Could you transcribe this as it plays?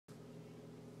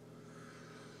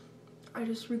I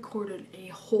just recorded a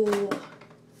whole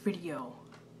video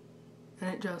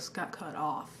and it just got cut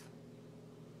off.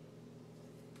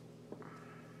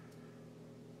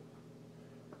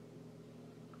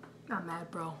 I'm mad,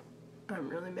 bro. I'm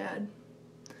really mad.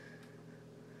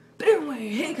 But anyway,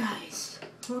 hey guys,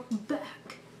 welcome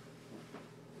back.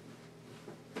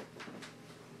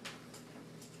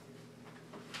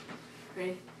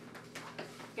 Ready?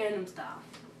 Gangnam style.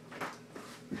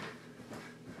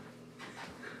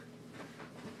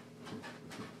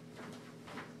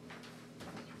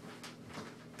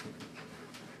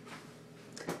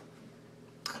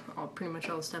 Pretty much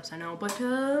all the steps I know, but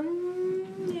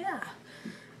yeah.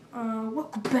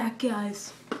 Welcome back,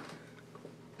 guys.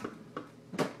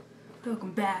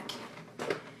 Welcome back.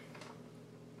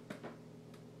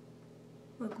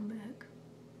 Welcome back.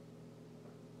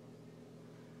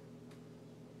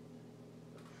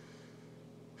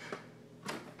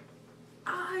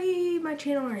 My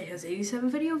channel already has 87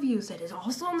 video views. That is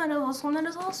awesome. That is awesome. That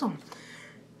is awesome.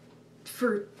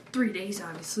 For 3 days,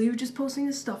 obviously, we're just posting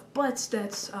this stuff, but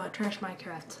that's Trash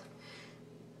Minecraft.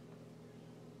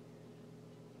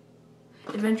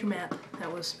 Adventure map, that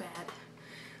was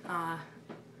bad.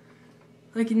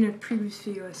 Like in the previous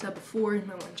video I said before, you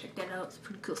might want to check that out. It's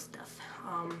pretty cool stuff.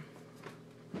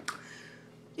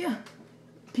 Yeah,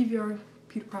 PVR,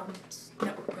 computer problems,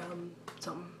 network problem,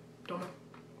 something, don't know,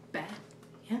 bad,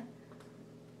 yeah,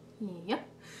 yeah.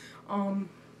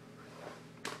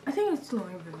 I think it's too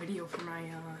long of a video for my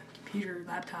computer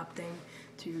laptop thing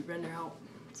to render out,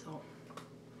 so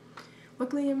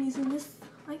luckily I'm using this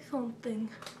iPhone thing.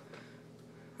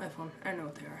 iPhone, I don't know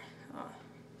what they are.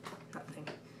 That thing.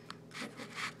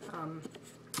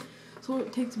 So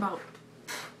it takes about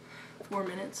 4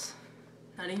 minutes,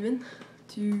 not even,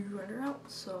 to render out,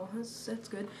 so that's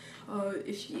good.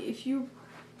 If you're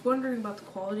wondering about the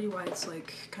quality, why it's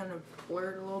like kind of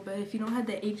blurred a little bit, if you don't have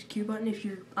the HQ button, if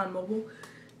you're on mobile,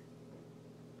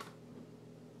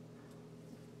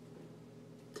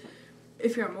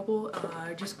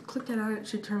 just click that on. It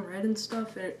should turn red and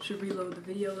stuff, and it should reload the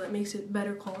video. That makes it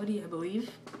better quality, I believe.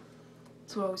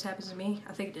 That's what always happens to me.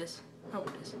 I think it is. I hope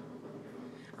it is.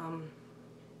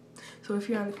 So if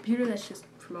you're on the computer, that's just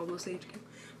for mobile HQ.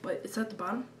 But it's at the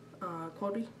bottom,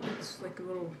 quality. It's like a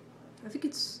little, I think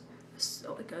it's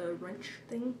like a wrench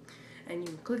thing, and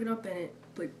you click it up, and it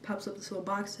like pops up this little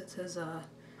box that says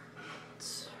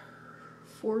it's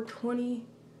 420.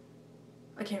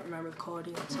 I can't remember the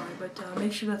quality, I'm sorry, but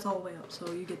make sure that's all the way up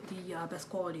so you get the best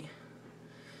quality.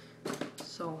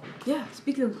 So, yeah,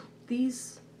 speaking of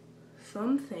these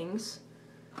fun things,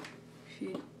 if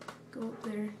you go up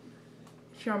there,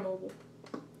 if you're on mobile,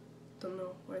 don't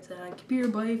know where it's at on computer,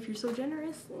 but if you're so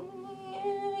generous, you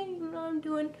know what I'm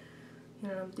doing, you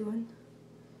know what I'm doing,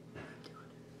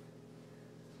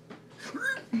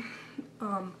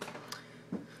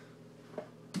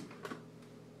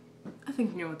 I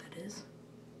think you know what that is.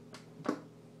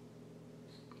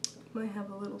 Might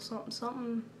have a little something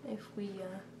something if we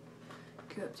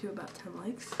get up to about 10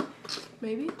 likes,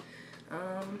 maybe.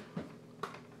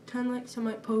 10 likes, I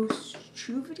might post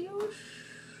 2 videos,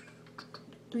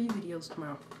 3 videos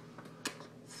tomorrow.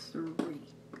 3,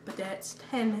 but that's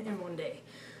 10 in one day.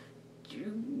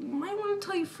 You might want to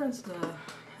tell your friends to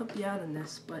help you out in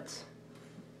this, but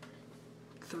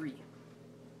 3.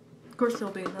 Of course,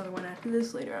 there'll be another one after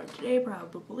this later on today,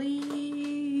 probably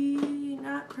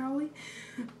not, probably.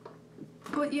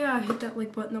 But yeah, hit that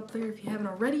like button up there if you haven't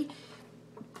already.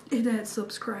 Hit that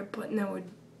subscribe button, that would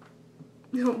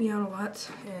help me out a lot.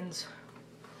 And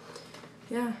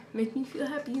yeah, make me feel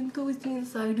happy and cozy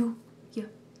inside. Yeah,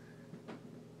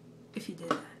 if you did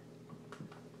that.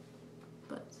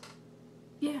 But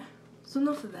yeah, so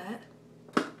enough of that.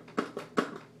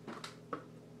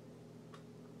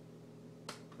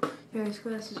 Yeah, these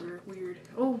glasses are weird.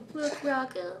 Oh, look,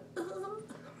 rock.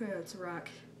 Yeah, it's a rock.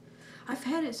 I've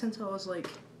had it since I was like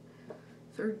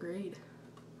 3rd grade,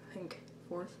 I think,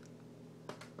 4th,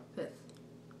 5th.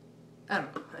 I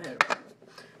don't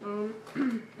know.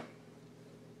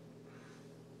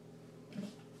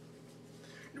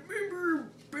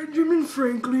 Remember Benjamin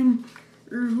Franklin,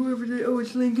 or whoever they, oh,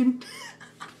 it's Lincoln.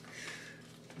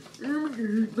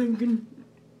 Remember Lincoln?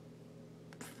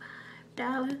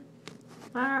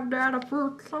 $5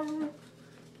 for song.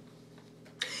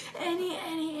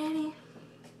 Annie.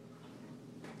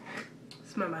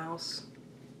 It's my mouse.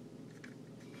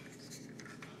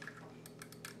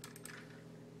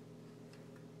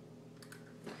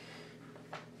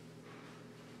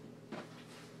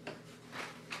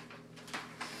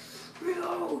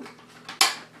 Reload.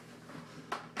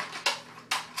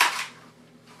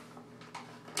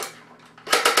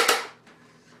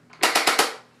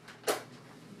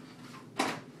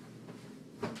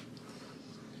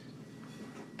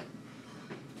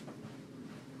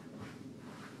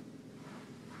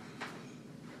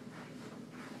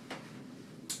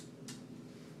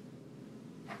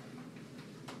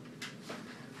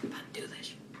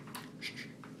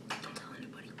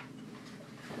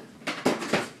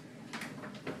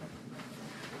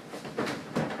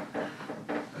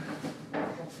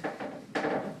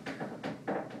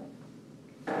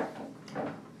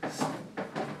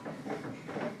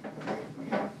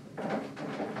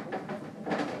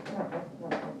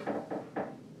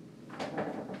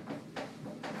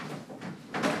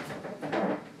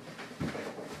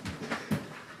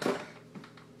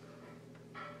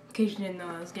 In case you didn't know,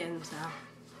 I was getting them style.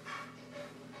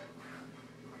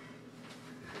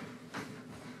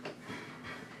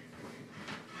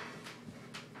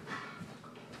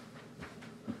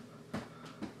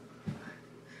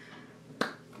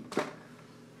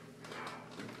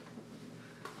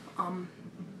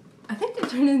 I think they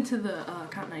turned into the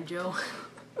Cotton Eye Joe.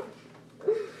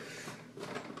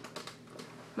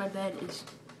 My bed is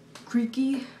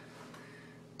creaky.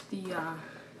 The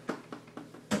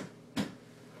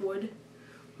wood,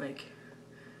 like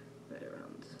right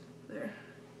around there.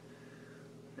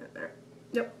 Right there.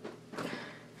 Yep.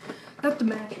 Not the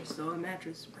mattress though. The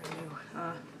mattress is brand new.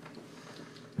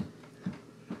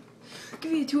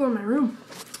 Give you a tour of my room.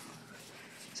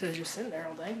 So I was just sitting there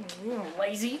all day, you know,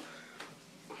 lazy.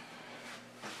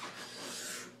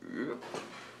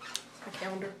 My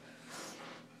calendar.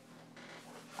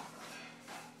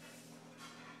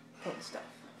 All the stuff.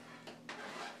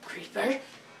 Creeper.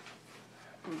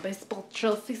 Baseball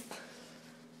trophies.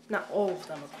 Not all of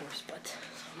them, of course, but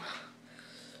some.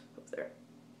 Up there.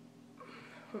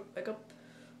 Back up.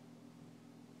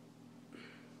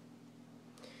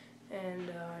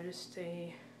 And just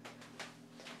a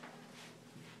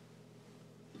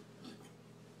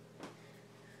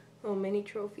little mini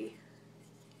trophy.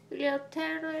 Little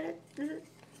turtle.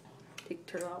 Take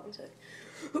the turtle out one sec.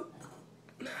 There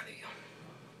you go.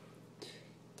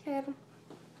 Turtle.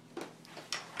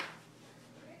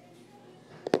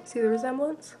 See the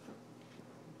resemblance?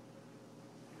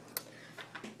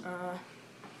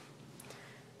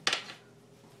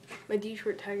 My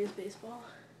Detroit Tigers baseball.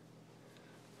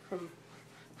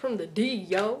 From the D,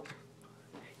 yo.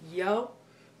 Yo.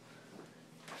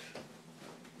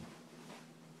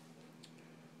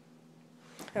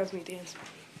 That was me dancing.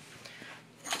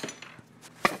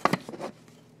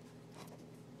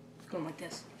 Going like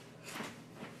this.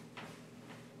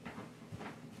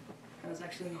 That was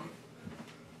actually on.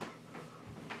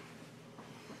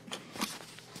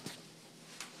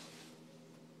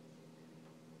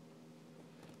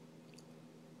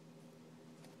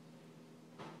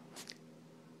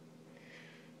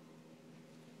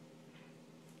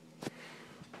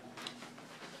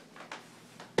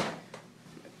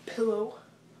 Pillow.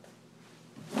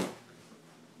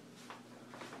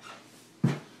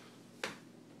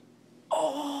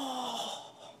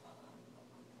 Oh!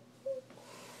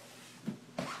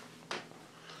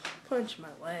 Punch my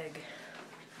leg.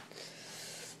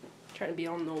 Trying to be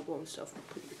all noble and stuff, and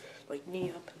put your like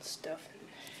knee up and stuff, and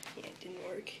yeah, it didn't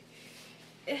work.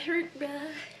 It hurt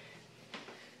bad.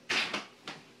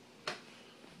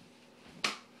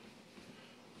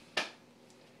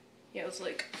 Yeah, it was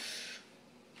like.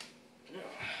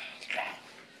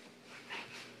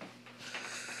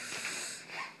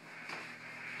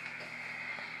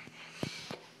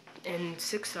 And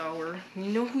 6 hour, you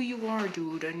know who you are,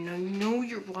 dude. I know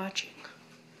you're watching.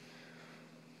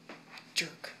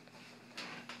 Jerk.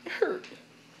 It hurt.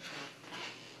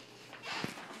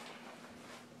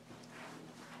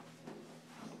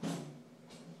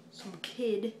 Some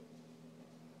kid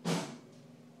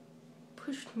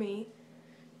pushed me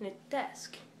in a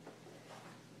desk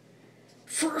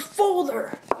for a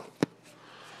folder.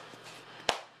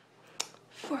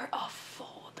 For a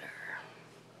folder.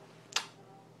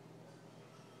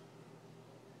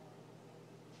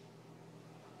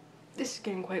 This is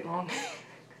getting quite long.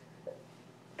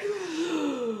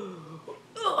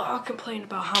 I'll complain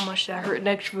about how much that hurt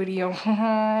next video.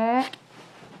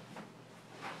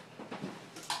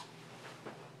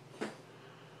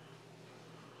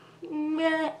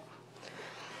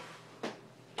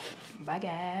 Bye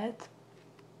guys.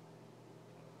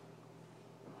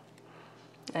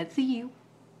 I'll see you.